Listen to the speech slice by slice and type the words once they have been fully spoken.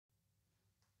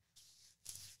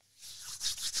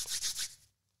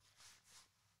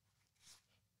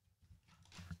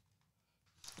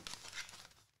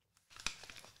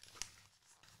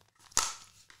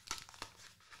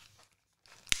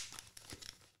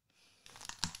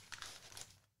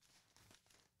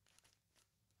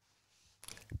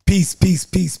Peace, peace,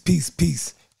 peace, peace,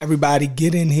 peace. Everybody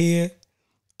get in here.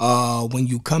 When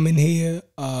you come in here,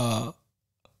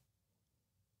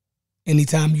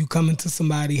 anytime you come into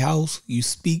somebody's house, you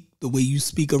speak the way you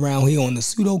speak around here on the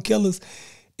Pseudo Killers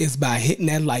is by hitting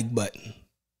that like button.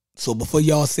 So before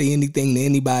y'all say anything to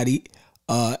anybody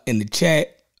in the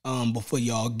chat, before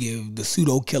y'all give the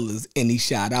Pseudo Killers any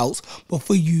shout outs,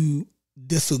 before you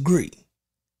disagree,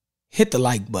 hit the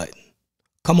like button.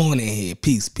 Come on in here.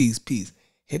 Peace, peace, peace.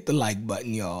 Hit the like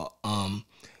button, y'all.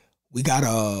 We got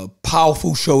a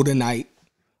powerful show tonight.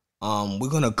 We're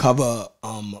gonna cover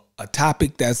a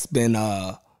topic that's been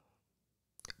that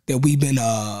we've been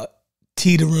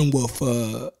teetering with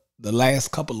for the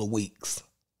last couple of weeks.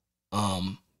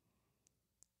 And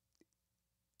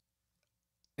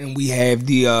we have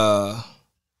the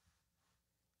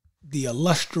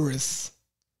illustrious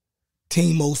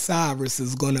Team Osiris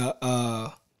is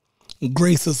gonna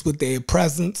grace us with their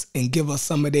presence and give us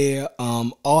some of their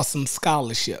awesome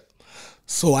scholarship.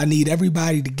 So I need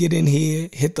everybody to get in here,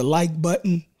 hit the like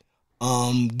button,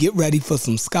 get ready for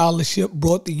some scholarship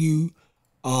brought to you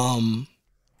from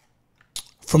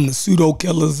the Pseudo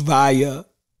Killers via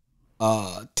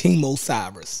Team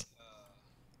Osiris.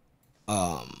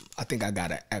 I think I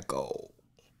got an echo.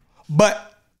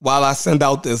 But while I send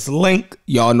out this link,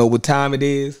 y'all know what time it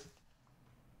is.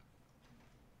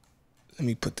 Let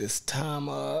me put this time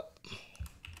up.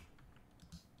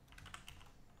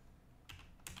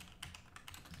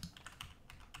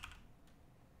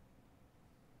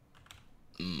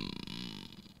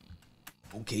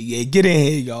 Okay, yeah, get in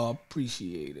here, y'all.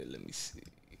 Appreciate it. Let me see.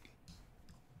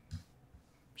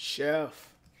 Chef.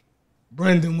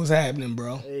 Brendan, what's happening,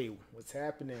 bro? Hey, what's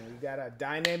happening? We got a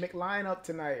dynamic lineup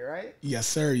tonight, right? Yes,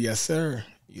 sir. Yes, sir.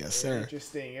 Yes, sir.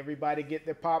 Interesting. Everybody get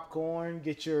their popcorn,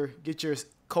 get your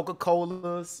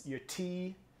Coca-Colas, your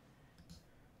tea.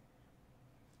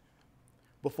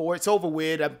 Before it's over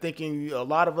with, I'm thinking a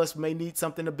lot of us may need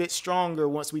something a bit stronger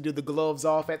once we do the gloves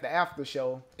off at the after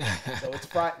show. So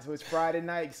it's Friday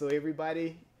night, so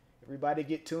everybody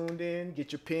get tuned in,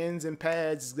 get your pens and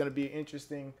pads. It's gonna be an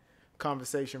interesting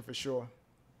conversation for sure.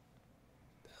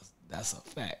 That's a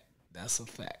fact. That's a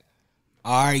fact.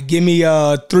 All right, give me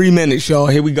 3 minutes, y'all.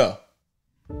 Here we go.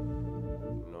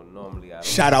 Normally I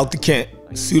shout out to Kent,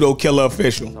 Pseudo Killer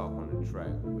Official. Talk on the track,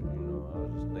 but I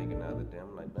was just thinking the other day,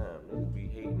 I'm like, damn, niggas be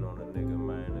hating on a nigga,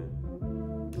 man,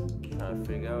 and trying to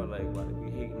figure out like why they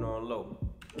be hating on low.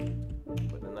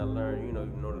 But then I learned,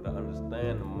 in order to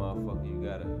understand the motherfucker, you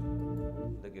gotta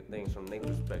look at things from their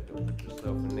perspective, put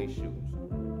yourself in their shoes.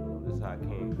 That's how I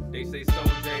came. They say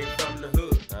Soulja ain't from the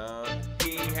hood.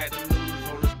 He ain't had the news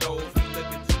on the stove. He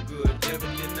looking too good.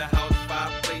 Living in the house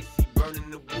fireplace. He burning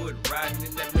the wood. Riding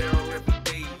in that mirror every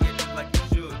day. Yeah, just like he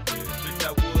should. Bitch, I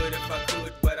would if I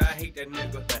could, but I hate that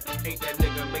nigga. Ain't that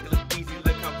nigga. Make it look easy.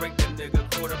 Look how break that nigga.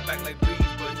 Quarterback like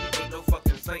Breeze, but he ain't no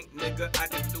fucking saint, nigga. I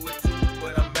can do it too,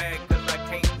 but I'm mad cause I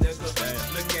can't, nigga.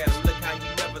 Look at him. Look how he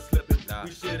never slipping.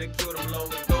 We should've killed him long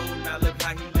ago. Now look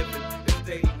how he living.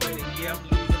 Instead he winning. Yeah, I'm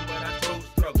losing, but I chose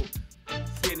struggle.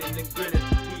 Skinning and grinning.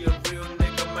 He a real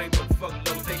nigga, man, but fuck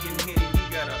low. Taking Henny, he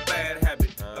got a bad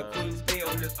habit. I couldn't stay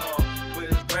on this arm with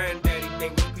his granddaddy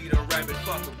named was Peter Rabbit.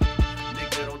 Fuck him.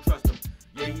 Nigga don't trust him.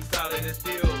 Yeah, he's solid as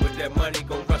steel, but that money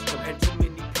gon' rust him. And too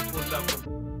many people love him.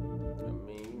 I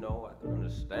mean, I can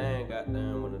understand,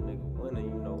 goddamn, when a nigga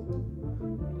winning, and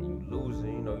you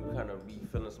losing, you kind of be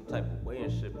feeling some type of way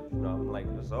and shit. But I'm like,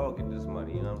 let's all get this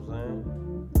money, you know what I'm saying?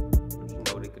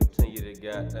 But they continue to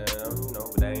goddamn,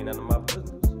 but that ain't none of my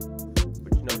business.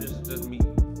 But this is just me.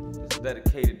 It's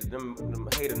dedicated to them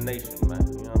hater nation, man.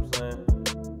 You know what I'm saying?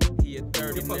 He a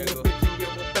dirty nigga. Bitch and give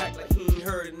him back like he ain't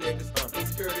heard of niggas. Ain't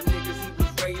scared of niggas. He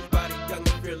was raised by the young and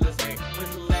fearless.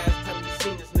 When's the last time you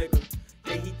seen this nigga?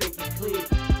 Yeah, he think he clean.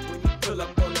 When he pull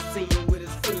up on the scene with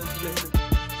his feelings missing.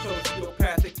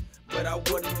 Sociopathic, but I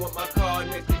wouldn't want my car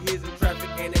next to his in traffic.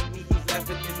 And at me he's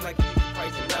laughing. It's like he's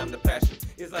pricing. I'm the passion.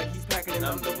 It's like he's packing and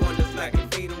I'm the one that's lacking.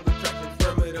 Fatal attraction,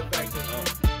 affirmative action.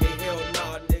 Hey, hell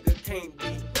nah, nigga can't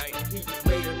be. He just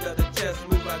made another chess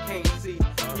move I can't see. He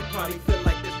probably feel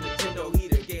like this Nintendo, he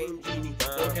the game genie.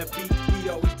 On FB, he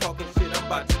always talking shit, I'm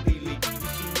about to be leaked. You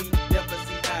see me, never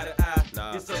see eye to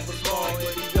eye. It's up for law,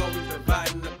 but he always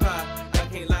dividing the pie. I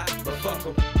can't lie, but fuck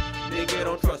him. Nigga,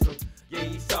 don't trust him. Yeah,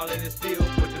 he's solid as steel,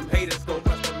 but them haters gon'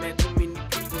 rust him, man. Too many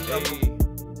people love him.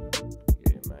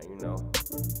 Yeah, man,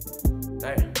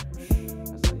 Damn,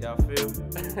 that's how y'all feel?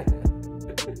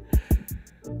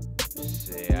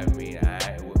 Shit,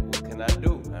 what can I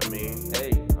do?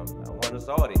 Hey, I want us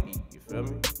all to eat, you feel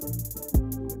me?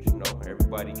 But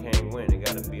everybody can't win, it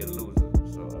gotta be a loser.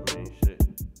 So, shit,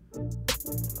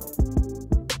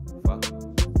 fuck it.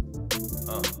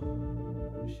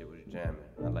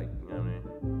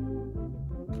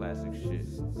 Classic shit.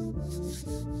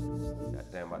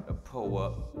 Goddamn, about to pull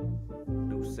up.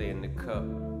 Do say in the cup.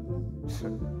 So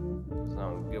I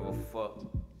don't give a fuck.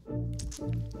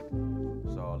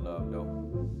 It's all love though.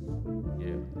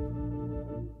 Yeah.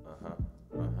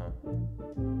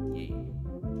 Yeah.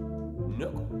 No.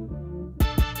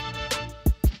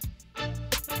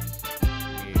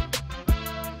 Yeah.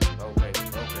 Okay.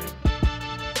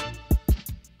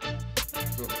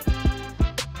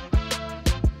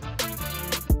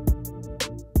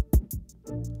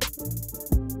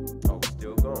 Oh, we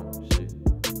still going. Shit.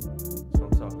 That's what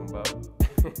I'm talking about.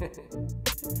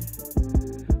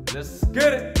 Let's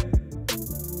get it.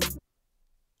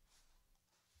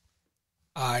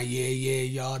 All right, yeah,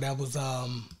 y'all. That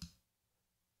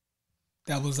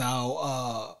was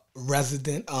our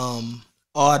resident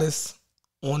artist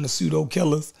on the Pseudo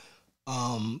Killers.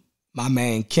 My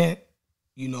man Kent.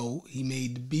 You know, he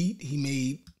made the beat. He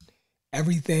made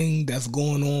everything that's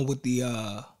going on with the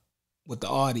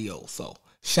audio. So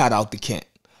shout out to Kent.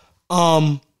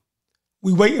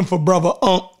 We waiting for brother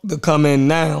Unc to come in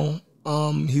now.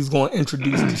 He's gonna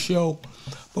introduce the show.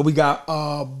 But we got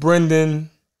Brendan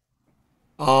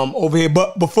over here.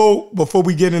 But before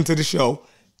we get into the show,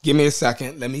 give me a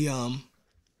second. Let me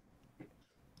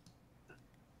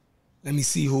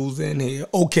see who's in here.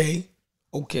 Okay.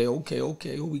 Who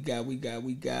we got? We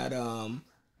got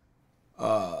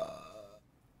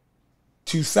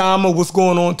Tusama. What's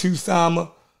going on,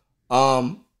 Tusama?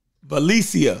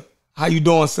 Valicia, how you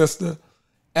doing, sister?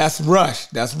 S. Rush,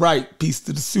 that's right. Peace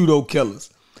to the Pseudo Killers.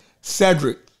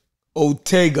 Cedric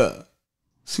Ortega,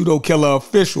 Pseudo Killer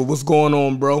Official. What's going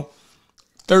on, bro?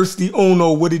 Thirsty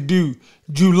Uno, what it do?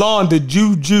 Julanda,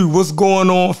 Juju, what's going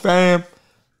on, fam?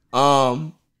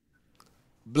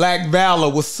 Black Valor,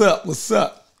 what's up?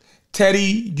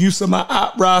 Teddy, Yusama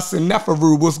Atras, and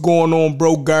Neferu, what's going on,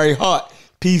 bro? Gary Hart,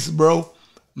 peace, bro.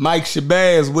 Mike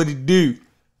Shabazz, what it do?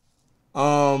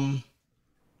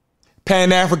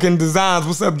 Pan-African Designs,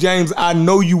 what's up, James? I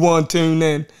know you want to tune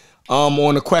in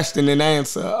on the question and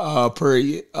answer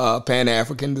period,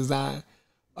 Pan-African Design.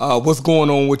 What's going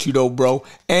on with you, though, bro?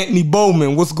 Anthony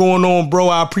Bowman, what's going on, bro?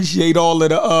 I appreciate all of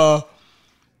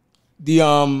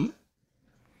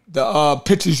the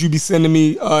pictures you be sending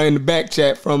me in the back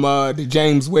chat from the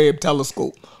James Webb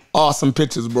Telescope. Awesome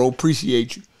pictures, bro.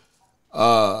 Appreciate you.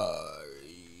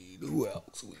 Who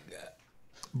else we got?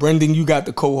 Brendan, you got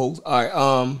the co-host. All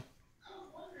right.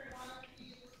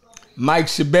 Mike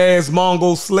Shabazz,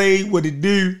 Mongo Slade, what it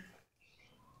do?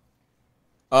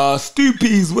 Stu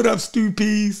Peas, what up, Stu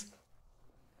Peas?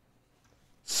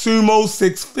 Sumo,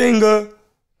 Six Finger,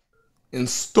 and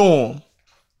Storm.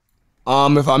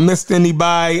 If I missed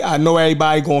anybody, I know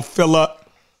everybody gonna fill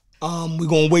up. We're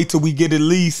gonna wait till we get at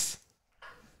least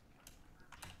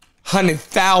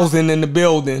 100,000 in the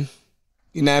building.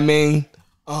 You know what I mean?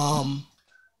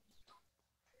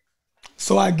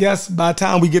 So I guess by the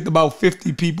time we get to about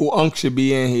 50 people, Unc should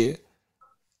be in here.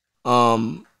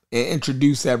 And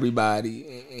introduce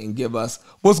everybody and give us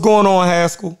what's going on,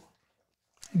 Haskell.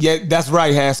 Yeah, that's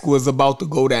right. Haskell is about to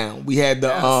go down. We had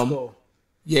the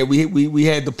yeah, we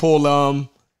had to pull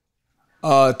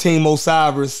Team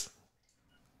Osiris,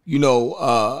 you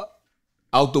know,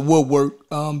 out the woodwork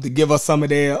to give us some of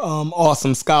their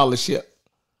awesome scholarship.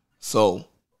 So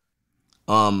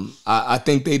I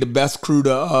think they the best crew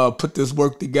to put this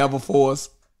work together for us.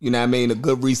 You know what I mean? A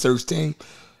good research team.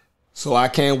 So I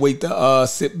can't wait to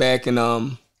sit back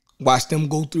and watch them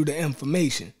go through the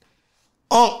information.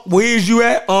 Unc, where's you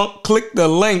at, Unc? Click the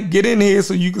link. Get in here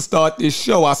so you can start this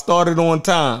show. I started on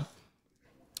time.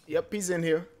 Yep, he's in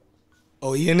here.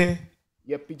 Oh, he in here?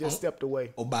 Yep, he just stepped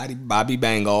away. Oh, Bobby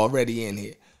Bang already in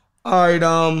here. All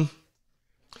right,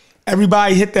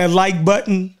 everybody hit that like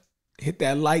button. Hit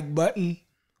that like button.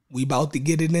 We about to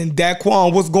get it in.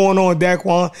 Daquan, what's going on,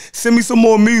 Daquan? Send me some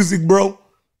more music, bro.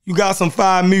 You got some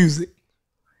fire music.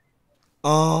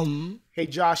 Hey,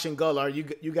 Josh and Gullah, are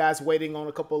you guys waiting on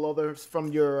a couple others from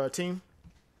your team?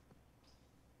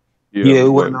 Yeah,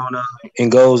 we're waiting on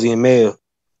Ngozi and Mel.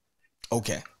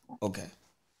 Okay.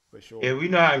 For sure. Yeah, we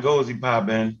know how Ngozi pop,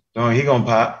 man. He gonna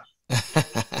pop.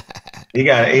 He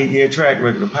got an 8-year track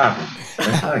record of popping.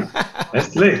 That's nice.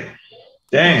 That's slick.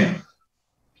 Damn.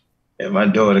 And my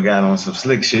daughter got on some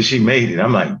slick shit. She made it.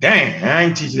 I'm like, dang, I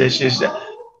ain't teach you that shit.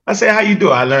 I said, how you do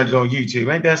it? I learned it on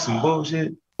YouTube. Ain't that some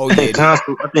bullshit? Oh, yeah.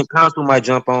 I think Consul might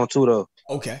jump on too, though.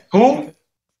 Okay. Who?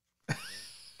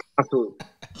 Consul.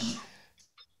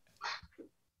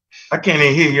 I can't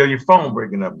even hear you. Your phone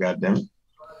breaking up, goddammit.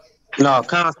 No,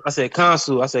 I said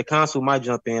Consul. I said Consul might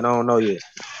jump in. I don't know yet.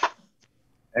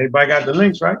 Everybody got the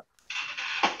links, right?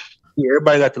 Yeah,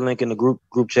 everybody got the link in the group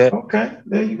chat. Okay,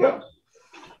 there you go.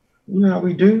 You know how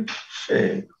we do.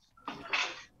 Shit.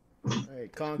 Hey,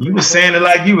 You was saying it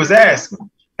like you was asking.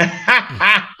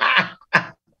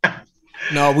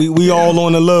 No, we all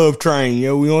on the love train,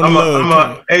 yo. We on the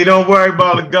love train. Hey, don't worry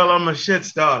about the girl. I'm a shit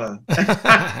starter.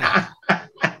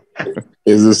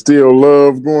 Is it still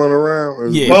love going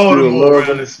around? Yeah. Baltimore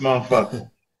around this motherfucker.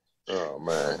 Oh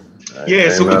man. Yeah,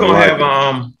 so we're gonna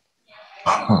have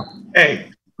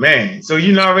hey man, so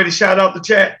you already shout out the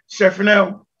chat, Chef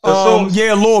Fernell?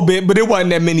 Yeah, a little bit, but it wasn't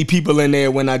that many people in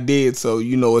there when I did, so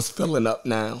you know it's filling up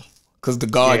now. Cause the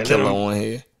God Killer on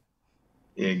here.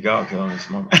 Yeah, God Killer on this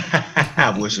moment.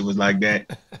 I wish it was like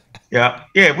that. Yeah,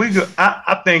 we go.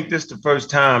 I think this is the first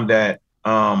time that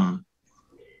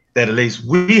that at least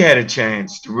we had a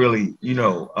chance to really,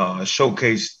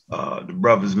 showcase the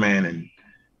brothers, man,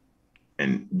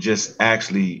 and just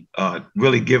actually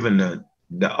really giving the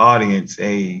audience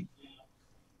a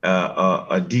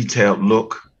detailed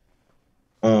look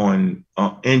on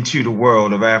into the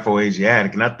world of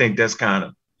Afro-Asiatic, and I think that's kind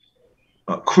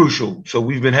of crucial. So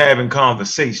we've been having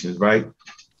conversations, right?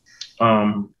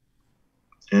 And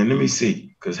let me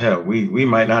see, because hell, we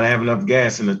might not have enough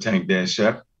gas in the tank there,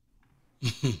 Chef.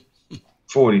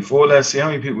 44. Let's see how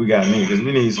many people we got in here, because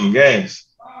we need some gas.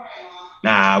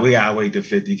 Nah, we gotta wait to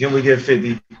 50. Can we get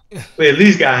 50? We at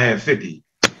least gotta have 50.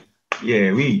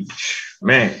 Yeah,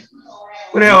 man.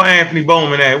 Where the hell Anthony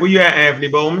Bowman at? Where you at, Anthony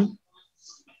Bowman?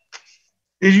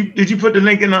 Did you put the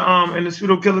link in the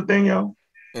pseudo killer thing, yo?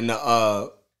 In the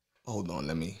hold on,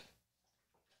 let me.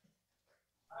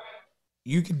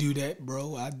 You can do that, bro.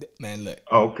 Look.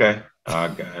 Okay, I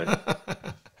got it.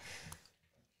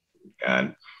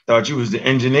 God, thought you was the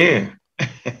engineer.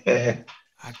 I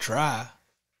try.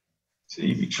 So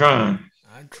you be trying.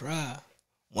 I try.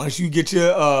 Once you get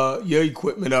your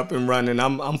equipment up and running,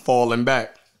 I'm falling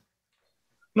back.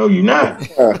 No, you're not.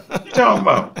 What you talking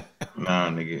about? Nah,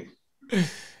 nigga.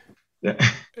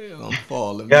 I'm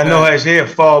falling back. I know how you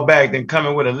fall back, then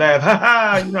coming with a laugh. Ha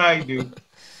ha, you know how you do.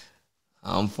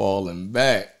 I'm falling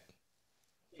back.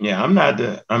 Yeah, I'm not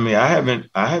I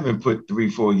haven't put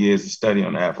 3-4 years of study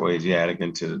on Afro-Asiatic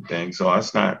into the thing. So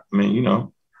it's not,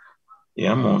 yeah,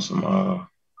 I'm on some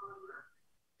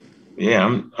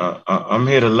I'm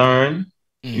here to learn,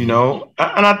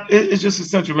 it's just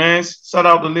essential, man. Shout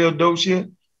out to Lil Dope shit.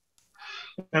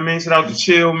 Shout out to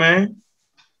Chill, man.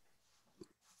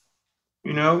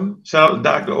 Shout out to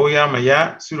Dr. Oyama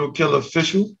Yat, Pseudo Killer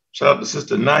Official. Shout out to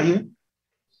Sister Naya. You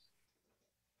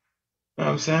know what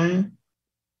I'm saying?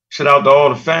 Shout out to all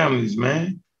the families,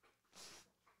 man.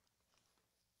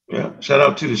 Yeah. Shout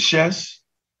out to the chefs.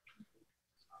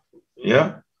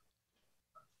 Yeah.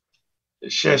 The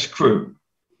chefs crew.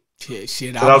 Yeah,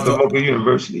 shit. Shout out to Mocha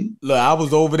University. Look, I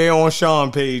was over there on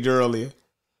Sean's page earlier.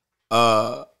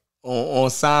 On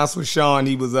Science with Sean,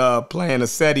 he was playing a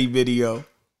SETI video.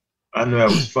 I know that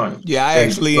was funny. Yeah, I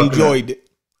actually enjoyed it.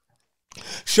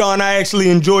 Sean, I actually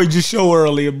enjoyed your show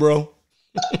earlier, bro.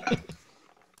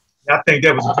 I think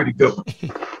that was a pretty good one.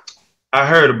 I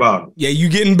heard about it. Yeah, you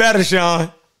getting better,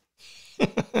 Sean.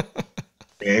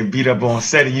 Yeah, beat up on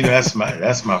SETI. That's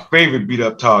my favorite beat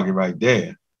up target right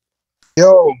there.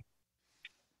 Yo.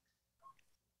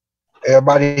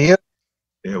 Everybody here?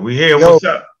 Yeah, we here. Yo. What's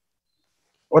up?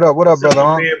 What up,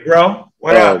 brother? Here, bro?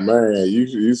 What up? Oh man,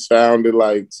 you sounded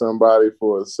like somebody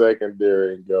for a second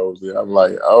there and goes. I'm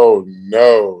like, oh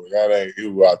no, that ain't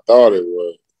who I thought it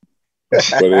was. But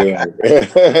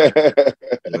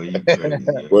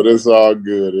but it's all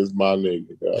good. It's my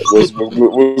nigga.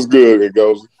 What's good? It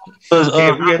goes.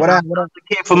 What up?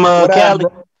 From Cali.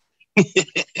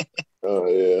 Oh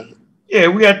yeah. Yeah,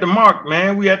 we at the mark,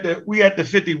 man. We at the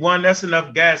 51. That's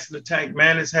enough gas in the tank,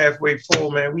 man. It's halfway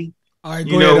full, man. All right,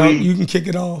 go ahead. You can kick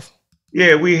it off.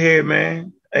 Yeah, we here,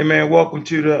 man. Hey, man, welcome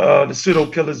to the Pseudo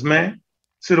Killers, man.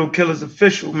 Pseudo Killers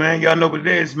official, man. Y'all know what it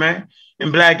is, man.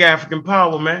 And Black African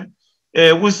Power, man.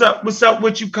 Yeah, what's up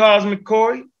with you, Cosmic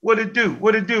Corey? What it do?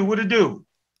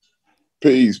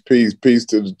 Peace to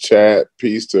the chat.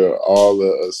 Peace to all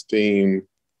the esteemed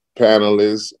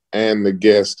panelists and the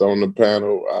guests on the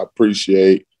panel. I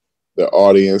appreciate the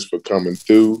audience for coming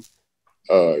through.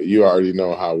 You already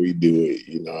know how we do it.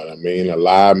 You know what I mean? A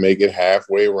lie make it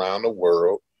halfway around the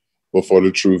world before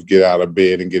the truth get out of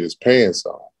bed and get his pants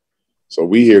on. So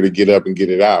we here to get up and get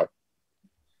it out.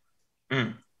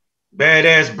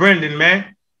 Badass Brendan,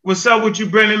 man. What's up with you,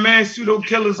 Brendan, man? Pseudo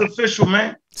Killers official,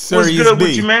 man. Serious What's good B.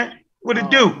 with you, man? What it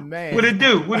do? Man. What it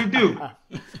do?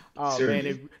 Oh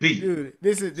man, dude,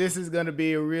 this is gonna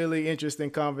be a really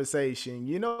interesting conversation.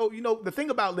 You know, the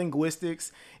thing about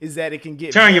linguistics is that it can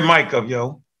get. Turn your mic up,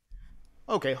 yo.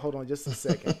 Okay, hold on just a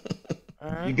second. All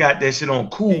right. You got that shit on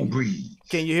Cool Breeze.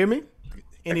 Can you hear me?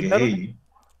 Any I can better? hear you.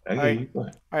 I can All hear right. you. Go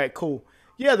ahead. All right, cool.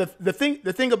 Yeah, the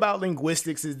thing about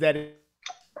linguistics is that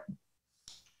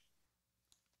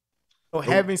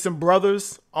having some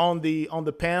brothers on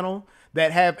the panel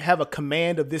that have a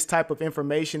command of this type of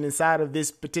information inside of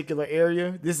this particular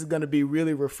area, this is going to be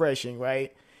really refreshing,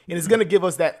 right? And it's going to give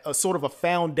us that sort of a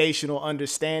foundational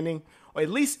understanding, or at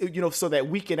least, you know, so that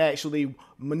we can actually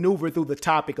maneuver through the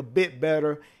topic a bit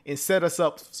better and set us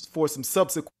up for some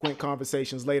subsequent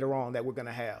conversations later on that we're going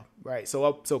to have, right?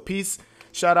 So peace.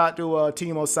 Shout out to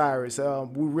Team Osiris. We're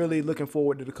really looking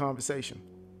forward to the conversation.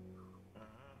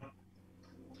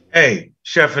 Hey,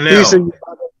 Chef Fennell.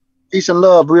 Peace and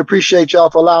love. We appreciate y'all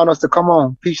for allowing us to come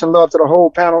on. Peace and love to the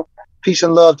whole panel. Peace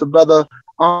and love to brother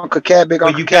Uncle Cat, Big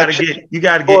Uncle Cat. You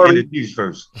gotta get introduced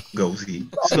first, Gozy.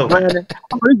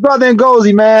 His brother in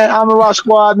Gozy, man. I'm a Rock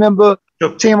Squad member.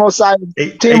 Team Osiris.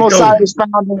 Team Osiris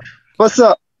founder. What's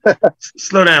up?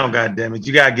 Slow down, goddammit.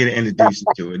 You gotta get introduced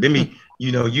to it.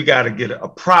 You gotta get a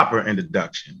proper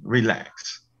introduction.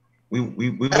 Relax. We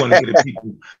want to give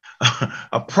people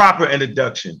a proper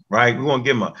introduction, right? We want to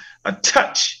give them a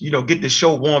touch, get the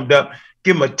show warmed up,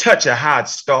 give them a touch of how it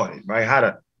started, right? How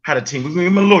the team, we give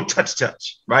them a little touch,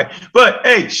 right? But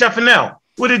hey, Chef Fennell,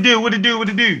 what it do?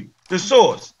 The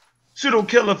source, Pseudo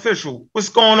Killer Official. What's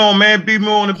going on, man? Be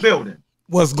more in the building.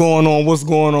 What's going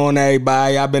on,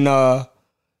 everybody? I've been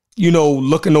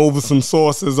looking over some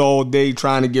sources all day,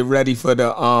 trying to get ready for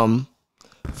the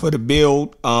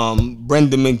build.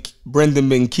 Brendan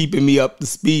been keeping me up to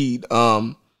speed.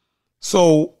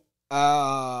 So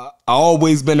I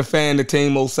always been a fan of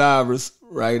Team Osiris,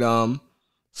 right?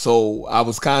 So I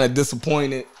was kind of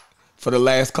disappointed for the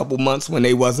last couple months when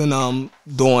they wasn't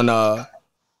doing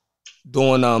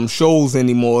shows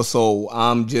anymore. So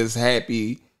I'm just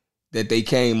happy that they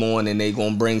came on and they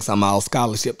gonna bring some of our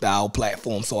scholarship to our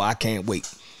platform. So I can't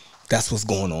wait. That's what's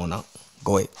going on now.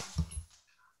 Go ahead.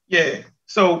 Yeah.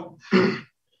 So,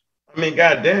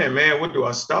 goddamn, man, where do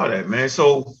I start at, man?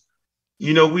 So,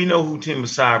 we know who Team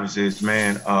Osiris is,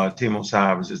 man. Team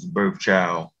Osiris is the birth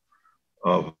child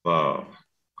of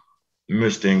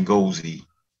Mr. Ngozi.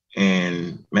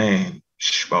 And, man,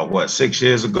 about 6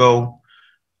 years ago,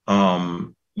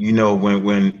 when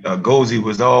Ngozi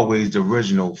was always the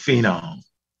original phenom,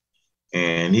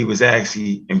 and he was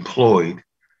actually employed.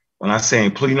 When I say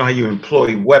employed, you know how you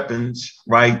employ weapons,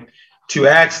 right? To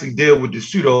actually deal with the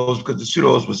pseudos, because the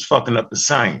pseudos was fucking up the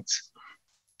science.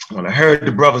 When I heard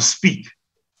the brother speak,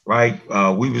 right,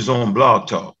 we was on Blog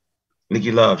Talk,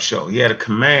 Nikki Love show. He had a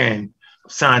command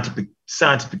of scientific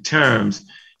terms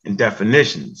and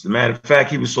definitions. As a matter of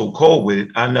fact, he was so cold with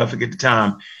it, I'll never forget the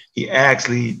time he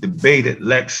actually debated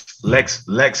Lex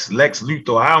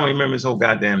Luthor. I don't remember his whole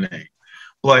goddamn name.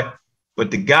 But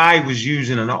the guy was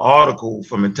using an article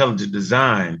from Intelligent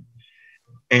Design.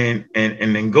 And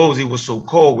then Ngozi was so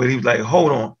cold with it, he was like,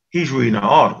 hold on, he's reading an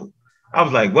article. I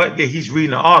was like, what? Yeah, he's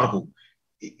reading an article.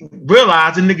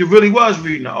 Realized the nigga really was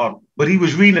reading an article, but he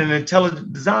was reading an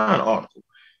Intelligent Design article.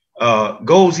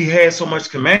 Ngozi had so much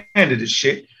command of this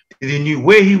shit that he knew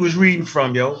where he was reading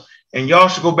from, yo. And y'all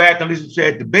should go back and listen to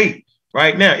that debate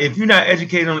right now. If you're not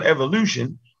educated on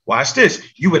evolution, watch this.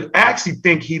 You would actually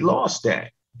think he lost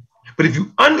that. But if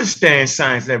you understand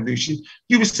science and evolution,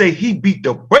 you would say he beat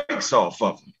the brakes off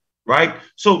of him, right?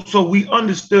 So we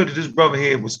understood that this brother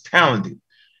here was talented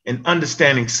in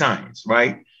understanding science,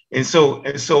 right? And so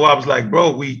I was like,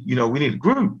 bro, we need a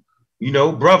group,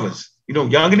 brothers,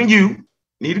 younger than you,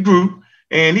 need a group.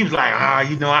 And he was like,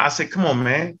 I said, come on,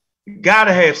 man, you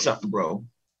gotta have something, bro,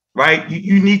 right?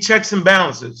 You need checks and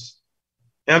balances.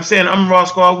 And I'm saying, I'm Ross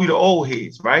Squad, we the old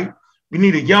heads, right? We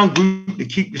need a young group to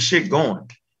keep the shit going.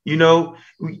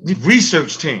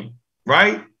 Research team,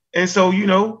 right? And so,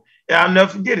 I'll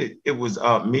never forget it. It was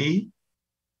me,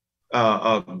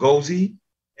 Ngozi,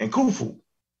 and Khufu,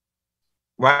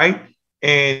 right?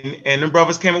 And the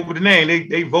brothers came up with the name.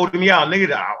 They voted me out,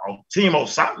 nigga. Team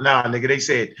Osiris, nah,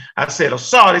 nigga. I said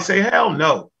Osiris. They say hell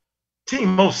no,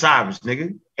 Team Osiris,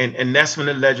 nigga. And that's when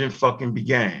the legend fucking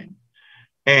began.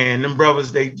 And them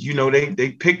brothers, they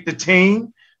picked the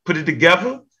team, put it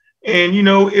together. And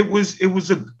it was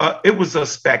a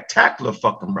spectacular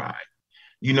fucking ride.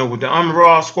 With the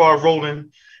Raw Squad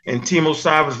rolling and Team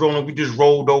Osiris rolling, we just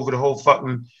rolled over the whole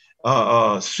fucking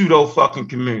pseudo fucking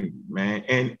community,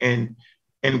 man. And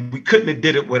we couldn't have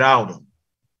did it without them,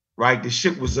 right? The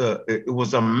shit was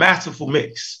a masterful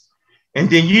mix.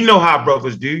 And then how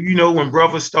brothers do. When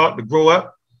brothers start to grow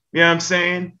up, you know what I'm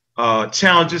saying?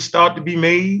 Challenges start to be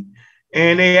made,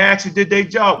 and they actually did their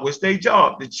job. What's their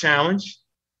job? The challenge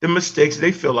the mistakes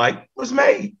they feel like was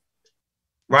made.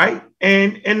 right?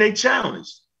 And they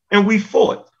challenged, and we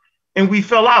fought, and we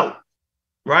fell out,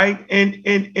 right? And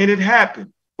it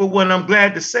happened. But what I'm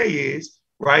glad to say is,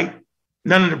 right,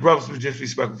 none of the brothers were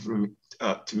disrespectful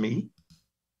to me,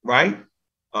 right?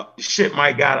 Shit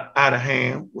might got out of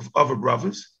hand with other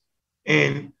brothers,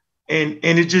 and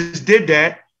it just did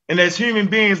that. And as human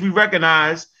beings, we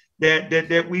recognize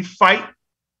that we fight,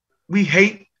 we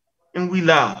hate, and we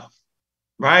love,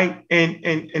 right?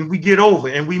 And we get over,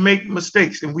 and we make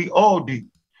mistakes, and we all do.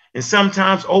 And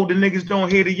sometimes older niggas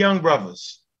don't hear the young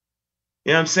brothers.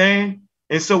 You know what I'm saying?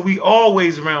 And so we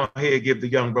always around here give the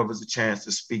young brothers a chance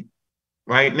to speak.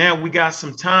 Right now, we got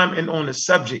some time and on the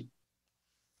subject,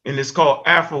 and it's called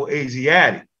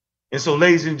Afro-Asiatic. And so,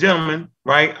 ladies and gentlemen,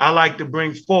 right, I like to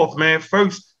bring forth, man,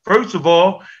 first of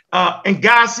all,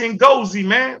 Ngozi Ngozi,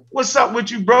 man. What's up with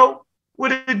you, bro?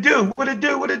 What it do? What it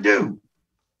do? What it do?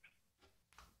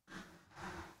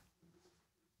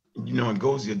 You know,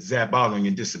 Ngozi would zap out on you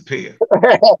and disappear.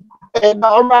 And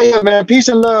I'm right here, man. Peace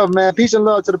and love, man. Peace and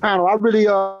love to the panel. I really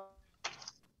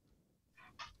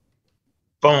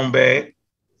phone bag.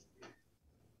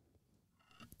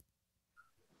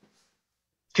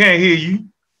 Can't hear you.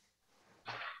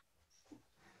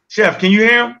 Chef, can you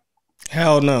hear him?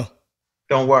 Hell no.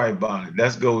 Don't worry about it.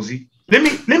 That's Ngozi. Let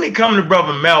me come to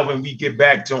Brother Melvin. We get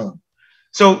back to him.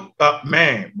 So,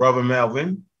 man, Brother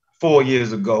Melvin, 4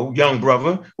 years ago, young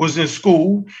brother, was in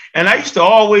school, and I used to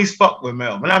always fuck with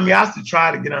Melvin. I mean, I used to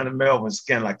try to get under Melvin's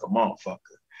skin like a motherfucker.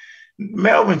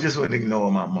 Melvin just wouldn't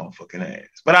ignore my motherfucking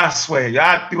ass. But I swear,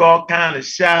 I threw all kind of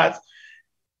shots.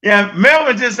 Yeah,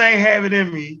 Melvin just ain't have it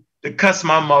in me to cuss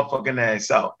my motherfucking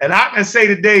ass out. And I can say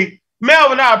today,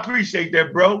 Melvin, I appreciate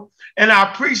that, bro. And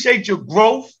I appreciate your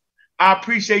growth. I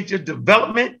appreciate your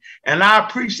development. And I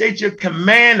appreciate your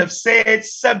command of said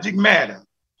subject matter.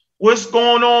 What's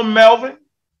going on, Melvin?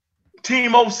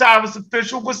 Team Osiris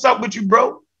official. What's up with you,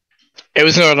 bro? Hey,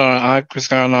 what's going on? What's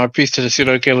going on? Peace to the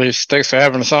pseudo killers. Thanks for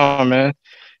having us on, man.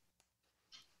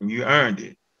 You earned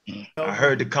it. I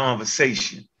heard the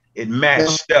conversation. It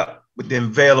matched up with the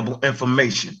available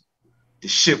information. The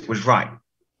shit was right.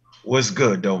 What's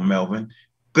good, though, Melvin?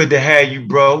 Good to have you,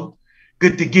 bro.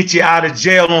 Good to get you out of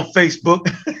jail on Facebook.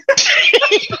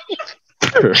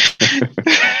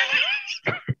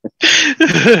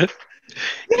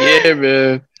 Yeah,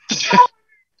 man.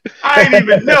 I ain't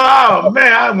even know. Oh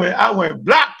man, I went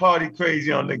block party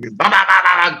crazy on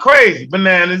niggas. Crazy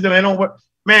bananas. They don't work.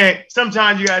 Man,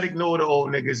 sometimes you gotta ignore the old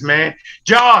niggas, man.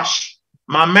 Josh,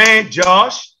 my man,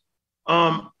 Josh.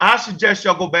 I suggest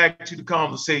y'all go back to the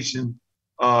conversation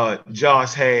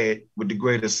Josh had with the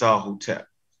great Asar Hotep.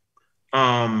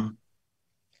 It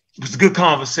was a good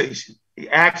conversation. He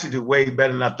actually did way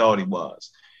better than I thought he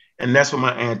was. And that's when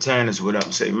my antennas would up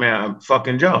and say, man, I'm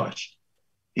fucking Josh.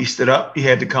 He stood up, he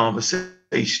had the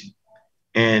conversation.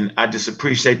 And I just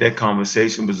appreciate that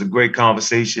conversation. It was a great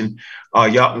conversation.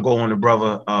 Y'all can go on the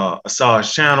brother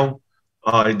Asar's channel.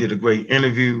 They did a great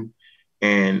interview.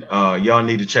 And y'all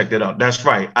need to check that out. That's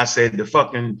right. I said the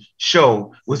fucking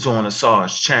show was on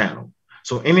Asar's channel.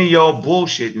 So any of y'all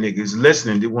bullshit niggas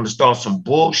listening, they want to start some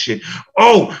bullshit.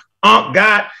 Oh,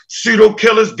 God, pseudo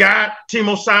killers, God, Team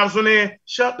Osiris on there.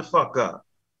 Shut the fuck up.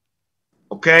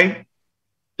 Okay?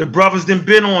 The brothers done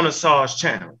been on Asar's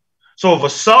channel. So if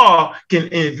Asar can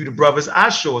interview the brothers, I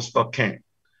sure as fuck can.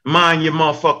 Mind your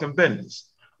motherfucking business.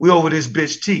 We over this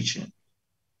bitch teaching.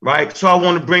 Right? So I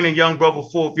want to bring the young brother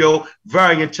forth, yo,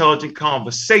 very intelligent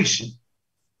conversation.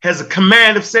 Has a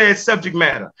command of said subject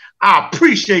matter. I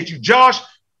appreciate you, Josh.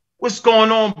 What's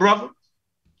going on, brother?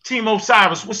 Team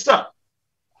Osiris, what's up?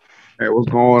 Hey, what's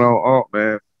going on,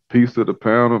 man? Peace to the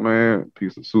panel, man.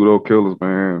 Peace to pseudo killers,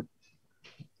 man.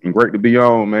 And great to be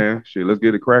on, man. Shit, let's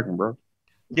get it cracking, bro.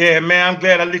 Yeah, man, I'm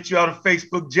glad I let you out of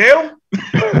Facebook jail.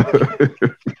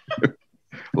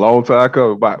 Long time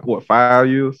coming, about what, 5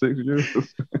 years, 6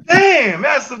 years? Damn,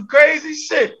 that's some crazy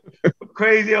shit.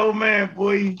 Crazy old man,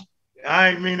 boy. I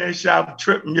ain't mean that shot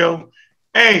tripping, yo.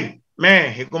 Hey,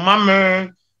 man, here go my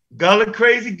man, Gullah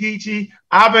Crazy Geechee.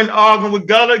 I've been arguing with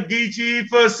Gullah Geechee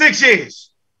for 6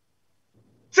 years.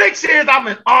 6 years I've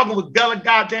been arguing with Gullah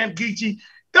goddamn Geechee.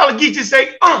 Gullah Geechee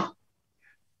say,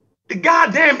 the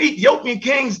goddamn Ethiopian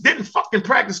kings didn't fucking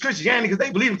practice Christianity because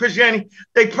they believe in Christianity.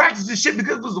 They practiced this shit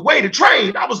because it was the way to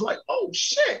trade. I was like, oh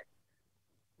shit.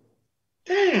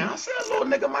 Damn, I said that little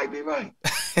nigga might be right.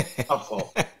 My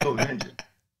fault. Little ninja.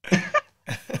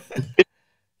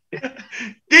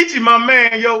 Geechee, my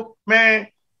man, yo, man,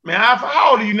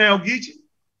 how old are you now, Geechee?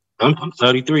 I'm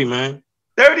 33, man.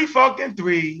 30 fucking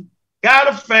 3. Got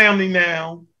a family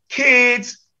now,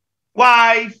 kids,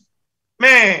 wife,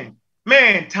 man,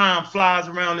 time flies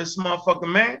around this motherfucker,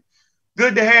 man.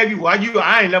 Good to have you.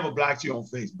 I ain't never blocked you on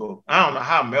Facebook. I don't know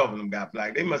how Melvin them got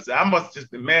blocked. I must have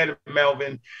just been mad at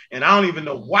Melvin, and I don't even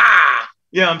know why.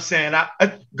 You know what I'm saying?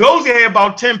 Gozy had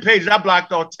about 10 pages. I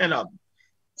blocked all 10 of them.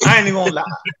 I ain't even gonna lie.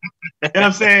 You know what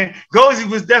I'm saying? Gozy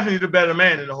was definitely the better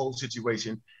man in the whole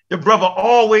situation. The brother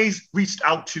always reached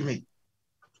out to me,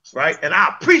 right? And I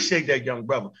appreciate that young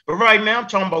brother. But right now, I'm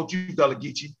talking about you, Gullah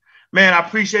Geechee. Man, I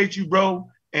appreciate you, bro.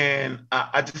 And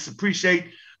I just appreciate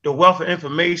the wealth of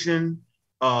information.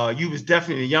 You was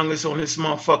definitely the youngest on this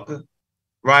motherfucker,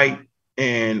 right?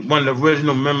 And one of the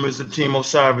original members of Team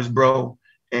Osiris, bro.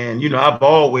 And, you know, I've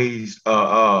always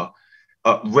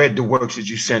read the works that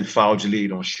you sent Foul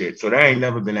Lead on shit. So that ain't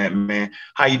never been that, man.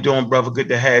 How you doing, brother? Good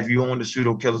to have you on the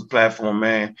Pseudo Killers platform,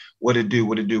 man. What it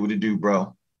do,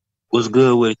 bro? What's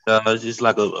good with it, y'all? It's just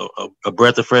like a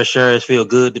breath of fresh air. It feel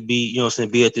good to be, you know what I'm saying,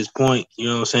 be at this point, you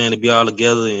know what I'm saying, to be all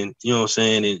together and, you know what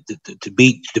I'm saying, and to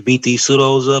beat these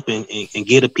pseudos up and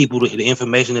get the people the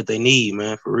information that they need,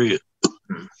 man, for real.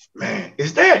 Man,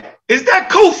 is that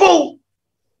Khufu?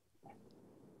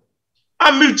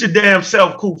 I mute your damn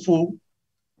self, Khufu.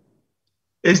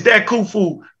 Is that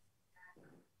Khufu?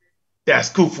 That's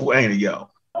Khufu, ain't it, yo?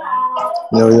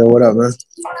 Yo, what up, man?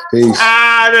 Peace.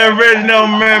 The original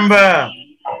member,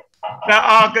 the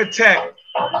architect,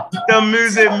 the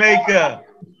music maker,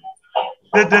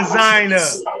 the designer.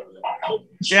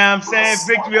 Yeah, I'm saying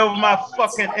victory over my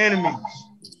fucking enemies.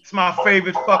 It's my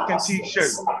favorite fucking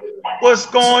t-shirt. What's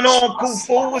going on,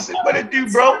 Khufu? What it do,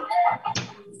 bro?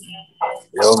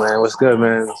 Yo, man, what's good,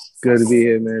 man? It's good to be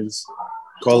here, man. Just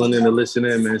calling in to listen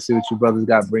in, man. See what you brothers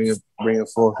got bringing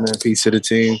forth, man. Peace to the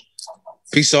team.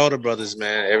 Peace to all the brothers,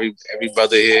 man. Every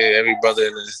brother here, every brother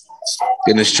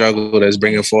in the struggle that's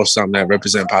bringing forth something that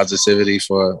represent positivity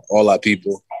for all our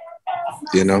people.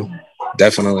 You know,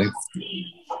 definitely.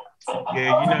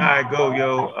 Yeah, you know how it go,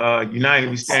 yo. United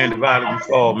we stand, divided we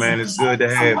fall, man. It's good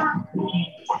to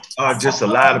have just a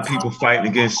lot of people fighting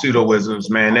against pseudoisms,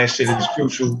 man. That shit is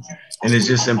crucial and it's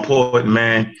just important,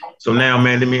 man. So now,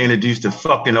 man, let me introduce the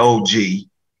fucking OG.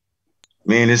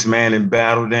 Me and this man in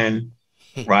battle then,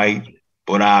 right?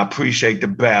 But I appreciate the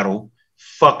battle.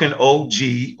 Fucking OG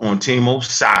on Team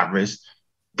Osiris.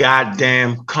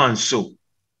 Goddamn Consul.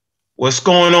 What's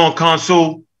going on,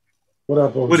 Consul? What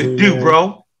up, OG? What it do, man?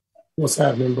 bro? What's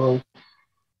happening, bro?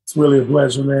 It's really a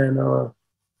pleasure, man.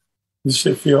 This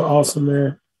shit feel awesome,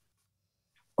 man.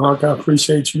 I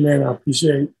appreciate you, man. I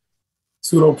appreciate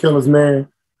Pseudo Killers, man.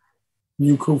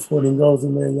 You, Khufu, and Gozy,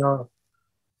 man.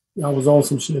 Y'all was on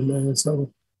some shit, man.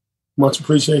 So much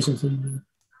appreciation to you, man.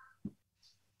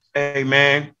 Hey,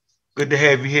 man. Good to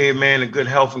have you here, man. And good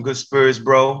health and good spirits,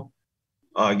 bro.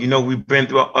 You know, we've been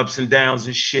through our ups and downs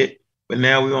and shit, but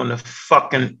now we're on the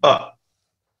fucking up,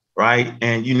 right?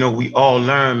 And, you know, we all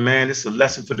learn, man. It's a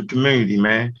lesson for the community,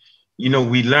 man. You know,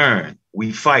 we learn,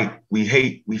 we fight, we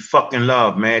hate, we fucking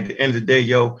love, man. At the end of the day,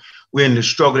 yo, we're in the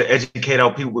struggle to educate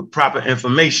our people with proper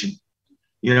information.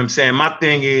 You know what I'm saying? My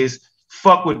thing is,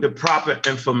 fuck with the proper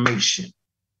information.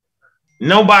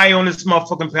 Nobody on this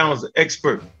motherfucking panel is an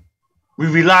expert. We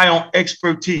rely on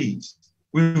expertise.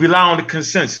 We rely on the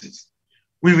consensus.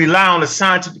 We rely on the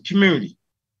scientific community.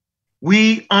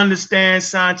 We understand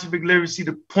scientific literacy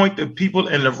to point the people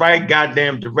in the right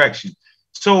goddamn direction.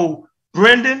 So,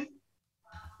 Brendan,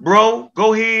 bro,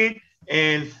 go ahead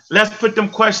and let's put them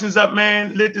questions up,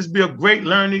 man. Let this be a great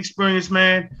learning experience,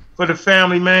 man, for the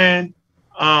family, man.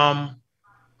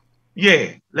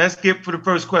 Yeah, let's get for the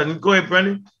first question. Go ahead,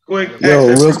 Brendan. Go ahead. Yo,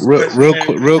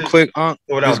 real quick,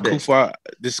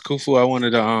 this Khufu, I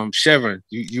wanted to Chevron,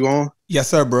 you on? Yes,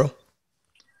 sir, bro.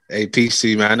 Hey,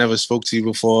 PC, man. I never spoke to you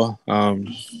before.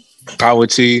 Power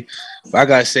to you. I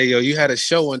gotta say, yo, you had a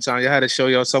show one time. You had to show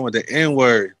y'all some of the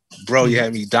N-word. Bro, you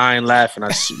had me dying laughing.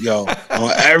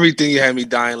 On everything you had me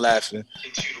dying laughing.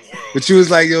 But you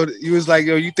was like, yo,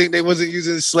 you think they wasn't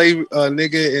using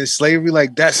nigga in slavery?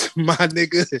 Like, that's my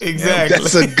nigga. Exactly.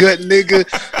 That's a good nigga.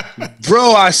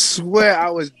 Bro, I swear I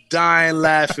was dying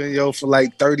laughing, yo, for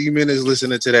like 30 minutes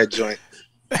listening to that joint.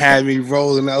 Had me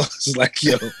rolling. I was like,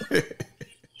 yo,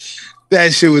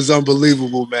 that shit was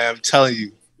unbelievable, man. I'm telling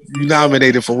you. You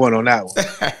nominated for one on that one.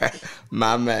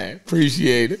 My man.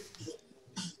 Appreciate it.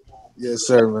 Yes,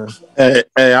 sir, man.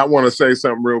 Hey, I want to say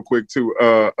something real quick too.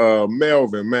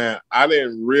 Melvin, man, I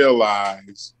didn't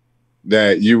realize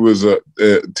that you was a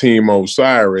Team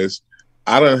Osiris.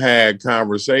 I done had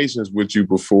conversations with you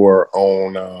before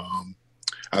on,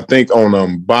 I think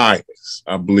on Bias,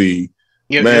 I believe.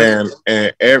 Yep, man,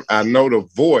 yep. And I know the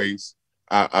voice.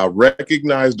 I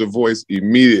recognize the voice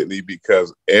immediately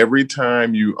because every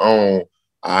time you on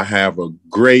I have a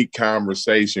great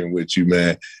conversation with you,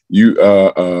 man. You,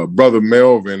 Brother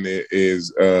Melvin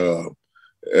is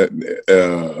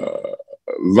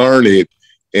learned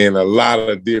in a lot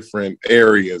of different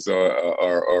areas,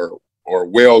 or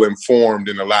well informed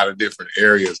in a lot of different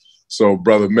areas. So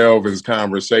Brother Melvin's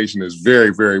conversation is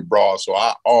very, very broad. So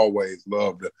I always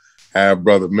love to have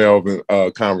Brother Melvin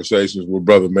conversations with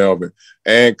Brother Melvin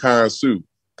and Khonsu.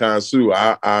 Khonsu,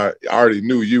 I already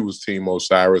knew you was Team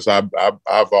Osiris. I've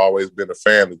always been a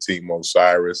fan of Team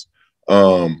Osiris.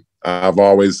 I've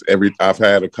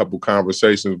had a couple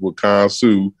conversations with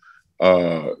Khonsu,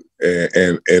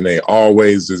 and they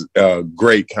always is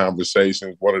great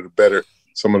conversations.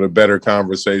 Some of the better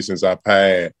conversations I've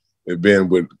had have been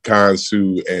with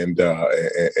Khonsu and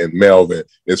Melvin,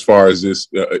 as far as this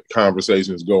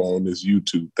conversations go on this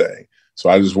YouTube thing.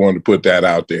 So I just wanted to put that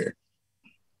out there.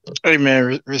 Hey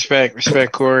man,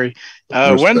 respect, Corey.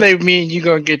 One day me and you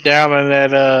gonna get down on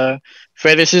that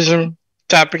fetishism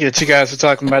topic that you guys were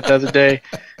talking about the other day.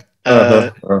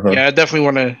 Yeah, I definitely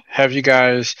want to have you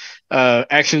guys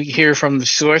actually hear from the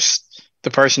source,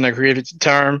 the person that created the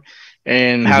term,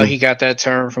 and how he got that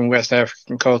term from West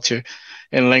African culture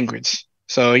and language.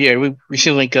 So yeah, we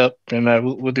should link up and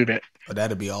we'll do that. Oh,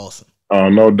 that'd be awesome. Oh,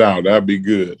 no doubt, that'd be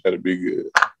good.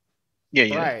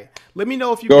 Yeah. Right. Let me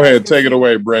know if you go ahead, take it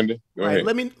away, Brendan. Go ahead.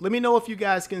 Let me know if you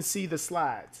guys can see the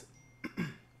slides.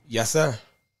 Yes, sir.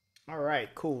 All right,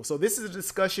 cool. So this is a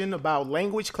discussion about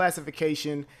language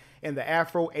classification and the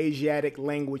Afro-Asiatic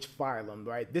language phylum,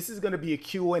 right? This is going to be a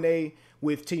Q&A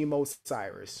with Team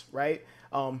Osiris, right?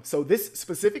 So this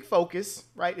specific focus,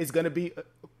 right, is going to be,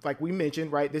 like we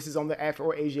mentioned, right? This is on the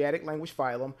Afro-Asiatic language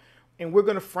phylum, and we're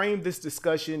going to frame this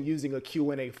discussion using a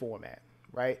Q&A format.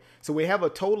 Right. So we have a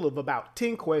total of about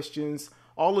 10 questions.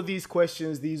 All of these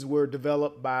questions, these were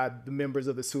developed by the members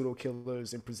of the Pseudo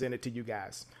Killers and presented to you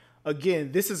guys.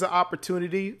 Again, this is an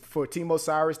opportunity for Team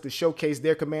Osiris to showcase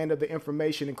their command of the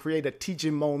information and create a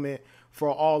teaching moment for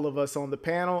all of us on the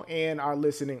panel and our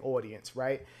listening audience.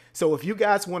 Right. So if you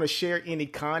guys want to share any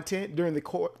content during the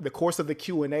course of the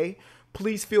Q&A,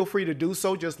 please feel free to do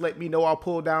so. Just let me know. I'll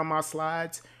pull down my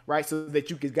slides, right, so that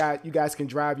you guys can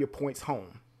drive your points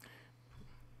home.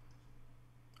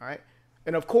 All right.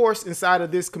 And of course, inside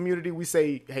of this community, we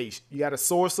say, hey, you got to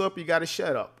source up, you got to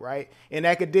shut up, right? In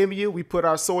academia, we put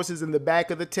our sources in the back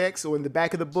of the text or in the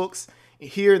back of the books.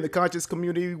 Here in the conscious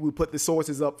community, we put the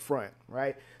sources up front,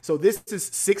 right? So this is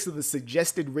 6 of the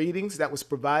suggested readings that was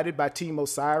provided by Team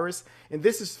Osiris. And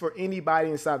this is for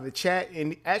anybody inside of the chat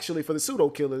and actually for the Pseudo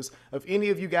Killers. If any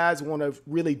of you guys want to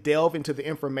really delve into the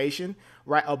information,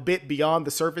 right, a bit beyond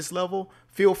the surface level,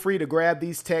 feel free to grab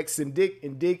these texts and dig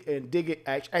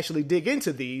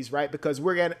into these, right? Because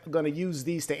we're going to use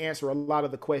these to answer a lot of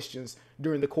the questions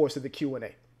during the course of the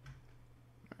Q&A.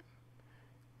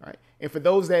 Right. And for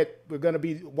those that are going to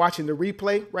be watching the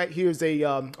replay, right, here's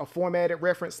a formatted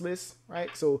reference list, right?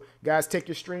 So guys, take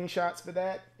your screenshots for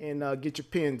that and get your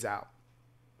pens out.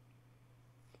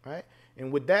 All right.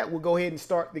 And with that, we'll go ahead and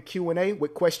start the Q&A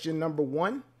with question number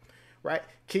 1, right?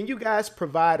 Can you guys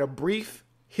provide a brief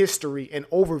history and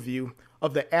overview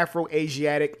of the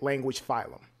Afro-Asiatic language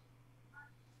phylum?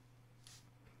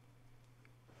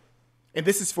 And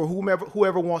this is for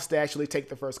whoever wants to actually take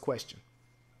the first question.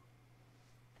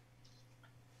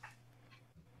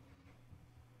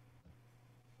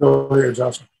 Go ahead,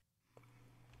 Josh.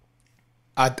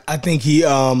 I think he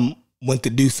went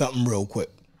to do something real quick.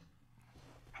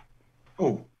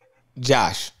 Oh,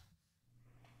 Josh.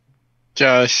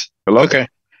 Hello. Okay.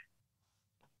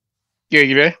 Yeah,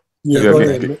 you there? Yeah. Go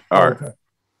ahead. All right. Okay.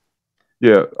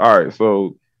 Yeah. All right.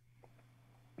 So,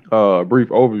 brief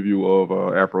overview of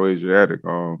Afro-Asiatic.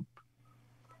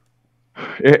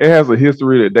 It has a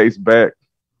history that dates back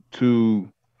to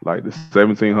like the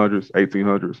 1700s,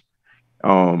 1800s.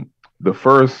 The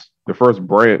first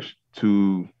branch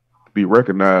to be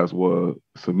recognized was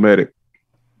Semitic,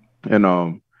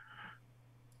 and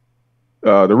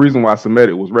the reason why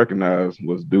Semitic was recognized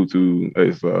was due to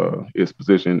its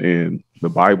position in the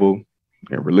Bible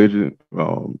and religion,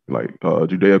 like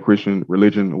Judeo-Christian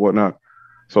religion and whatnot.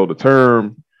 So the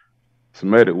term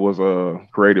Semitic was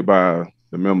created by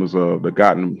the members of the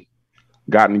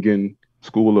Göttingen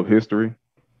School of History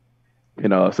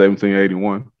in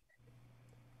 1781.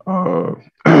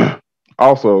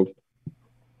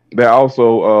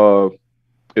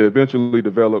 It eventually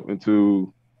developed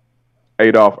into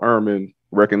Adolf Ehrman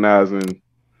recognizing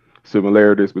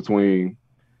similarities between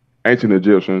ancient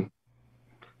Egyptian,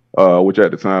 which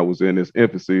at the time was in its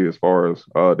infancy as far as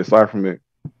decipherment,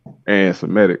 and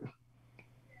Semitic.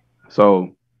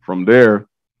 So from there,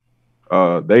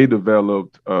 they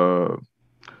developed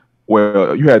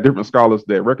well, you had different scholars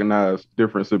that recognized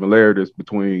different similarities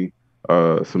between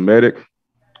Semitic,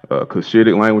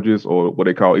 Cushitic languages, or what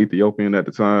they call Ethiopian at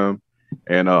the time,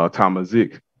 and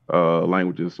Tamazic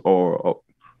languages, or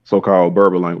so-called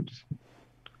Berber languages.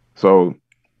 So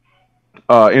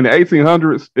in the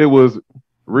 1800s, it was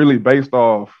really based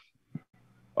off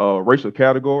racial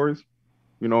categories.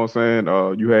 You know what I'm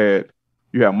saying? You had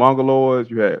Mongoloids,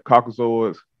 you had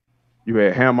Caucasoids, you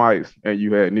had Hamites, and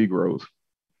you had Negroes.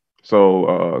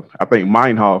 So I think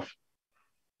Meinhof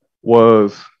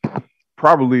was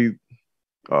probably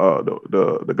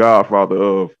the godfather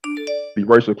of the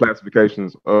racial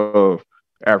classifications of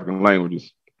African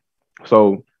languages.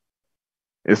 So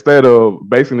instead of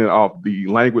basing it off the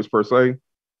language per se,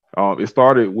 it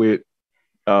started with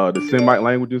the Semite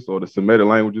languages, or the Semitic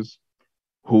languages,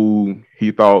 who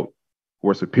he thought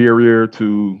were superior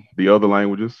to the other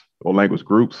languages or language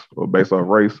groups, or based off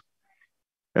race.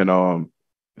 And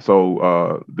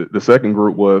so the second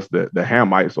group was the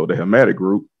Hamites, or the Hamitic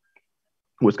group,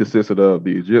 which consisted of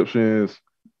the Egyptians,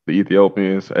 the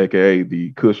Ethiopians, aka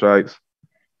the Cushites,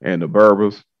 and the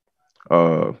Berbers,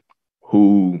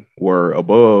 who were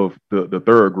above the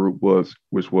third group,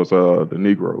 which was the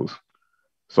Negroes.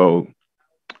 So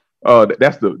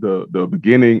that's the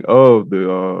beginning of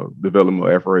the development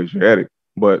of Afro-Asiatic.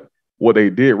 But what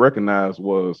they did recognize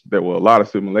was there were a lot of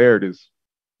similarities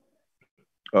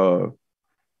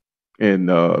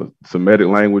in Semitic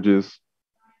languages,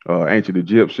 ancient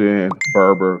Egyptian,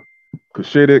 Berber,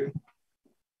 Cushitic.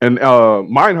 And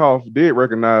Meinhof did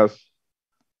recognize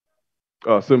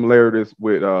similarities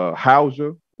with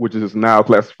Hausa, which is now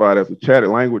classified as a chatted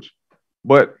language,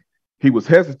 but he was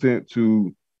hesitant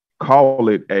to call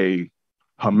it a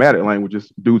Hamitic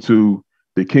languages due to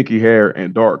the kinky hair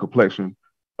and dark complexion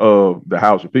of the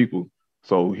Hausa people.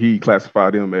 So he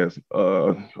classified them as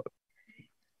a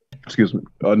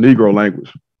Negro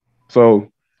language.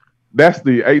 So that's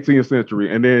the 18th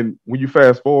century. And then when you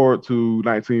fast forward to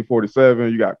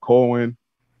 1947, you got Cohen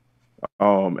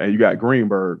and you got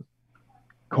Greenberg.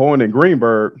 Cohen and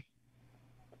Greenberg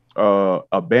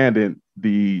abandoned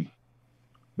the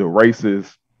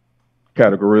racist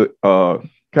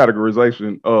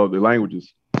categorization of the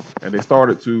languages, and they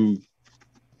started to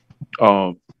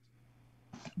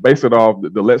base it off the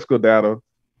lexical data,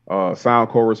 sound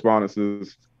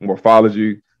correspondences,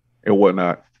 morphology, and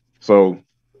whatnot. So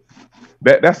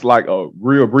that's like a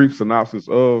real brief synopsis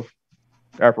of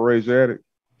Afro-Asiatic.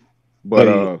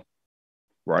 But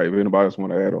right, if anybody else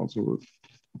want to add on to it.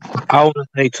 I want to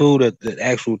say too that the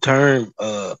actual term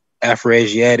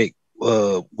Afro-Asiatic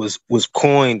was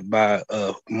coined by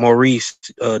Maurice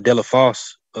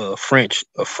Delafosse, French.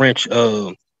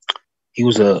 He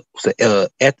was a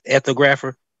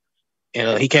ethnographer,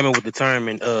 and he came up with the term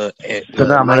in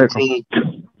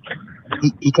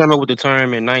he came up with the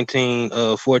term in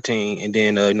 1914, and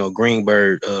then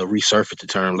Greenberg resurfaced the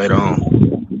term later on.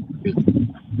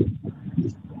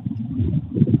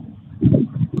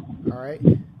 All right.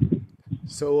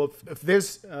 So if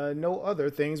there's no other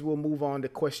things, we'll move on to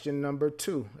question number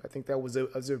 2. I think that was a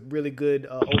really good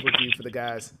overview for the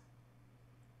guys.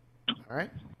 All right.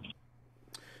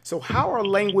 So how are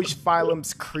language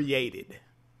phylums created,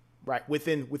 right,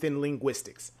 within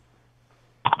linguistics?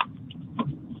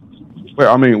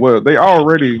 Well, I mean, they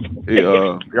already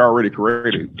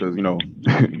created, because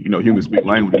humans speak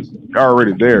languages. They're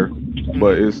already there,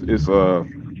 but it's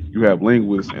you have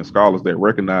linguists and scholars that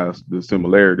recognize the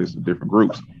similarities of different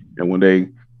groups, and when they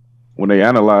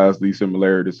analyze these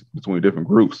similarities between different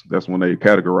groups, that's when they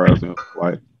categorize them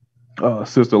like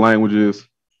sister languages,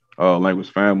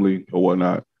 language family, or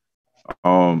whatnot.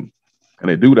 And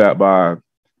they do that by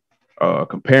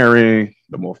comparing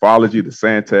the morphology, the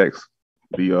syntax,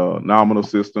 the nominal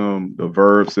system, the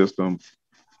verb system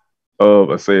of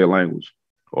a said language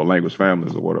or language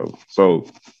families or whatever. So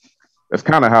that's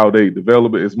kind of how they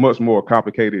develop it. It's much more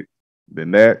complicated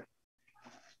than that.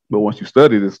 But once you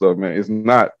study this stuff, man, it's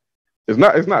not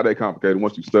that complicated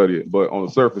once you study it. But on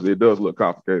the surface, it does look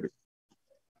complicated.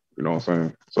 You know what I'm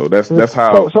saying? So that's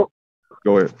how.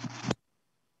 Go ahead.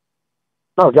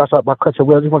 No, Josh, my question.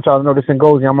 Well, I just want y'all to know this in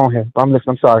Gozy. I'm on here. I'm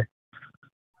listening. I'm sorry.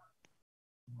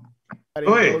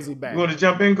 Go ahead. You want to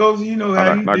jump in, Gozy? You know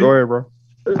how you do. Go ahead, bro.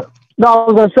 No, I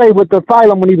was gonna say with the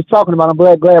phylum when he was talking about, I'm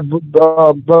glad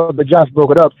Brother Josh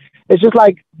broke it up. It's just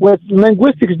like what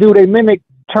linguistics do; they mimic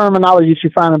terminology you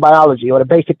find in biology or the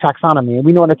basic taxonomy. And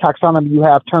we know in the taxonomy you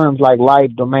have terms like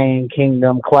life, domain,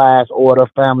 kingdom, class, order,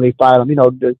 family, phylum. You know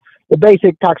the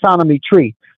basic taxonomy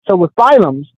tree. So with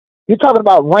phylums, you're talking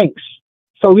about ranks.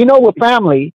 So with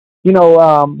family,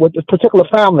 with this particular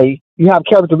family, you have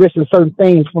characteristics of certain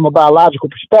things from a biological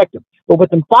perspective. But with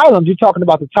them phylums, you're talking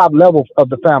about the top level of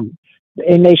the family.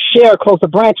 And they share closer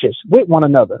branches with one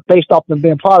another based off them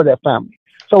being part of that family.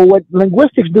 So what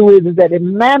linguistics do is that it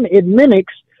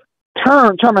mimics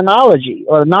terminology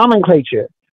or nomenclature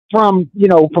from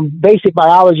basic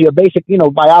biology or basic,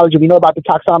 biology. We know about the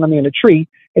taxonomy in the tree,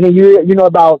 and then you know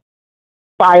about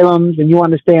phylums, and you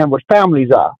understand what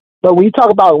families are. But when you talk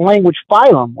about language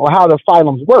phylum or how the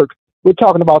phylums work, we're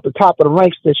talking about the top of the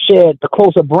ranks that share the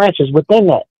closer branches within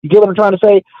that. You get what I'm trying to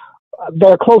say?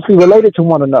 They're closely related to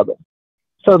one another.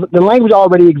 So the language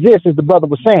already exists, as the brother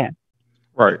was saying.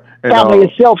 Right. And, family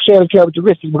itself shares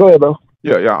characteristics. Go ahead, bro.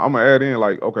 Yeah. I'm gonna add in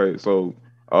okay, so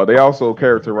they also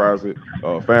characterize it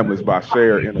families by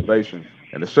shared innovation,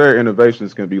 and the shared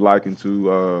innovations can be likened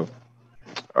to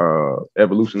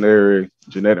evolutionary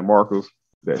genetic markers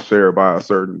that's shared by a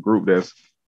certain group that's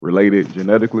related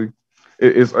genetically.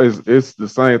 It's the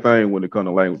same thing when it comes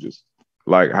to languages,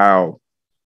 like how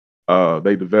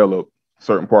they develop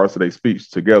certain parts of their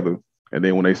speech together, and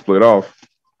then when they split off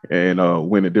and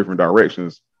went in different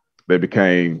directions, they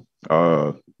became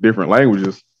different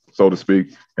languages, so to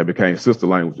speak, and became sister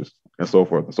languages, and so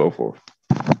forth and so forth.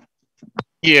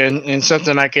 Yeah, and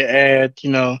something I could add,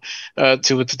 to what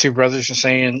the two brothers are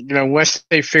saying, once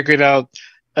they figured out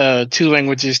two or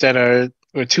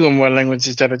more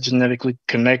languages that are genetically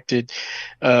connected,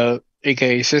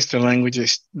 aka sister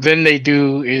languages, then they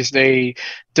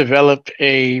develop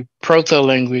a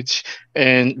proto-language,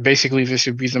 and basically this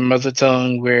would be the mother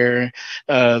tongue, where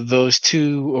those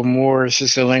two or more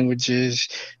sister languages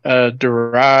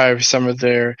derive some of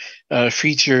their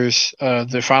features, their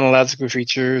phonological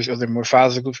features, or their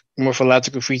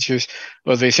morphological features,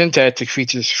 or their syntactic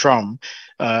features from.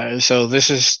 So this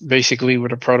is basically where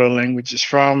the proto-language is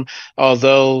from,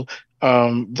 although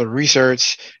the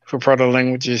research for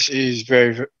proto-languages is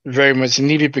very, very much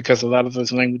needed, because a lot of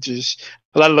those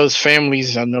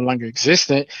families are no longer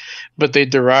existent, but they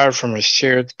derive from a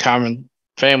shared common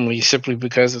family simply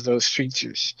because of those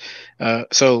features.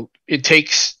 So it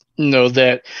takes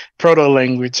that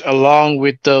proto-language along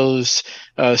with those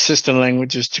sister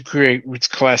languages to create what's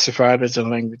classified as a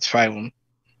language phylum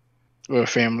or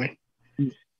family.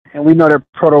 And we know that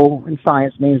proto in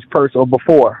science means first or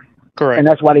before. Correct. And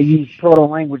that's why they use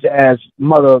proto-language as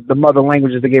the mother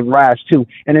languages to give rise to.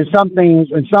 And in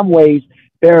some ways,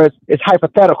 it's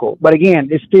hypothetical. But again,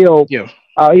 it's still,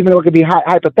 even though it could be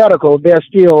hypothetical, they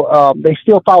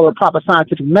still follow a proper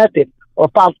scientific method or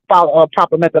follow a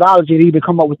proper methodology to even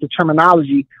come up with the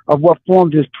terminology of what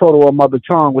forms this proto or mother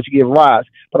tongue, which give rise.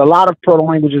 But a lot of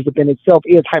proto-languages within itself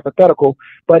is hypothetical,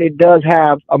 but it does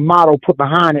have a model put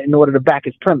behind it in order to back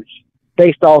its premise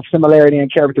based off similarity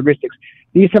and characteristics.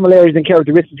 These similarities and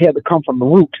characteristics have to come from the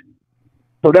root.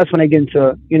 So that's when they get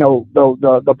into,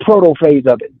 the proto phase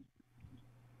of it.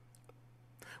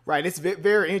 Right. It's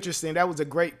very interesting. That was a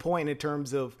great point in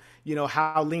terms of,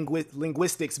 how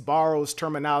linguistics borrows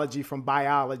terminology from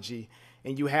biology.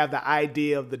 And you have the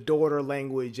idea of the daughter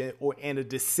language and a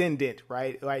descendant,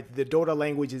 right? The daughter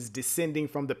language is descending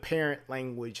from the parent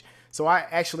language. So I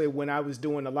actually, when I was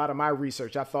doing a lot of my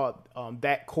research, I thought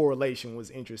that correlation was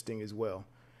interesting as well.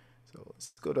 So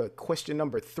let's go to question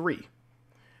number 3. All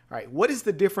right. What is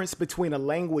the difference between a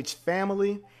language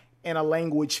family and a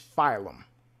language phylum?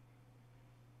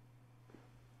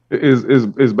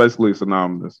 It's basically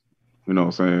synonymous. You know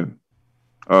what I'm saying?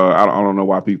 I don't know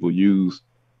why people use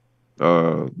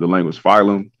the language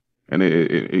phylum, and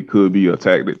it could be a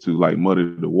tactic to like muddy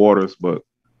the waters, but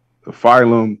the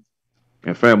phylum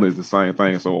and family is the same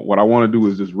thing. So what I want to do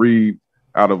is just read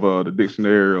out of the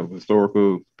Dictionary of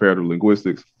Historical Comparative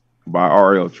Linguistics by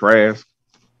R.L. Trask.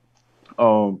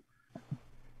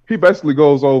 He basically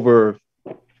goes over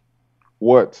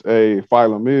what a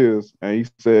phylum is, and he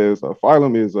says a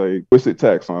phylum is a linguistic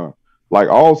taxon. Like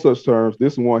all such terms,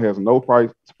 this one has no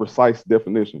precise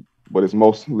definition, but it's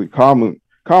mostly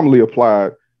commonly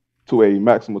applied to a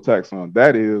maximal taxon.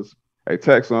 That is, a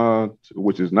taxon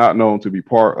which is not known to be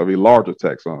part of a larger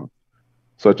taxon,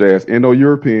 such as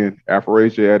Indo-European,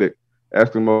 Afro-Asiatic,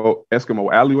 Eskimo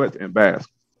Aleut, and Basque.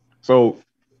 So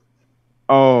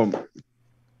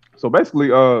basically,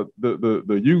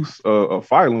 the use of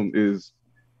phylum is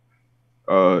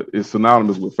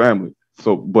synonymous with family.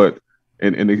 So, but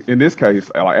in this case,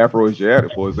 like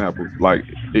Afro-Asiatic, for example, like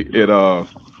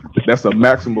that's a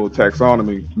maximal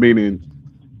taxonomy, meaning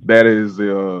that is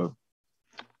the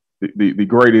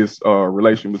greatest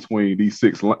relation between these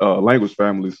 6 language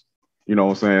families. You know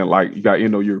what I'm saying? Like you got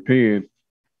Indo-European,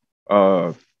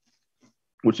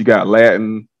 which you got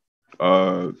Latin,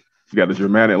 you got the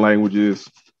Germanic languages,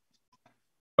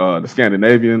 the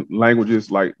Scandinavian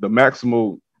languages. Like the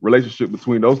maximal relationship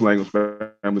between those language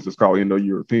families is called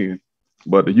Indo-European.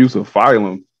 But the use of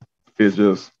phylum is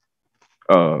just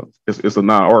it's a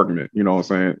non-argument. You know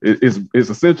what I'm saying? It's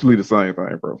essentially the same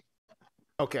thing, bro.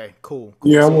 Okay, cool.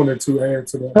 Yeah, I wanted to add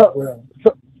to that as well.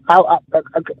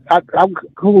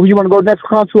 Who you want to go next,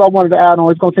 Crunch? Who I wanted to add on?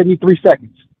 It's going to take me 3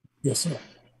 seconds. Yes, sir.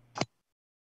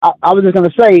 I was just going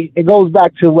to say, it goes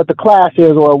back to what the class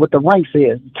is or what the ranks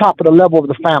is, top of the level of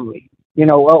the family, you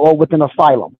know, or within a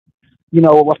phylum. You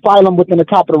know, a phylum within the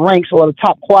top of the ranks or the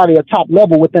top quality or top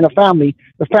level within a family,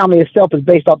 the family itself is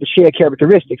based off the shared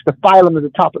characteristics. The phylum is the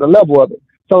top of the level of it.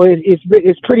 So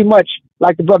it's pretty much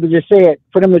like the brother just said,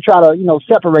 for them to try to, you know,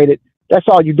 separate it, that's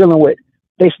all you're dealing with.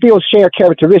 They still share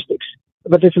characteristics,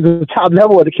 but this is the top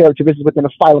level of the characteristics within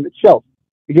the phylum itself.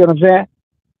 You get what I'm saying?